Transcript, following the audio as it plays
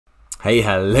Hey,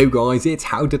 hello guys, it's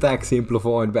How to Tech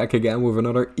Simplified back again with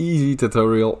another easy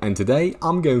tutorial, and today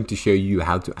I'm going to show you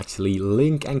how to actually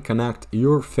link and connect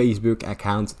your Facebook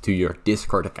account to your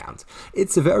Discord account.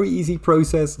 It's a very easy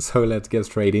process, so let's get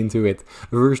straight into it.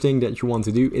 The first thing that you want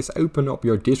to do is open up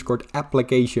your Discord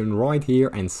application right here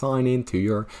and sign in to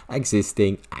your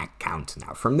existing account.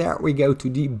 Now from there we go to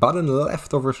the button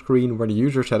left of our screen where the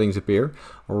user settings appear,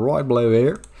 right below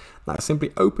here. Now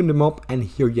simply open them up, and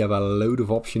here you have a load of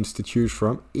options to choose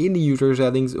from. In the user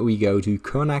settings we go to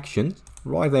connections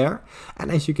right there,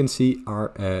 and as you can see our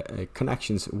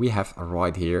connections we have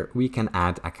right here. We can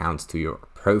add accounts to your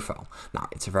profile. Now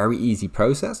it's a very easy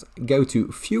process. Go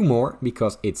to view more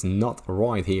because it's not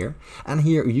right here, and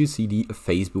here you see the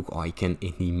Facebook icon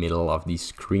in the middle of the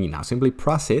screen. Now simply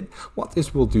press it. What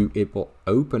this will do, it will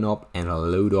open up and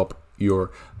load up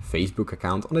your Facebook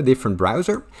account on a different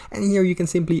browser, and here you can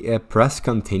simply press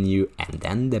continue, and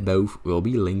then they both will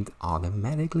be linked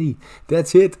automatically.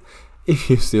 That's it. If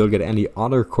you still get any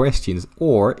other questions,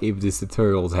 or if this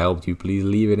tutorial has helped you, please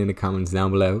leave it in the comments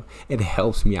down below. It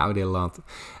helps me out a lot.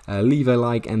 Leave a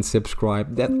like and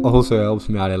subscribe, that also helps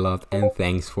me out a lot, and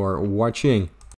thanks for watching.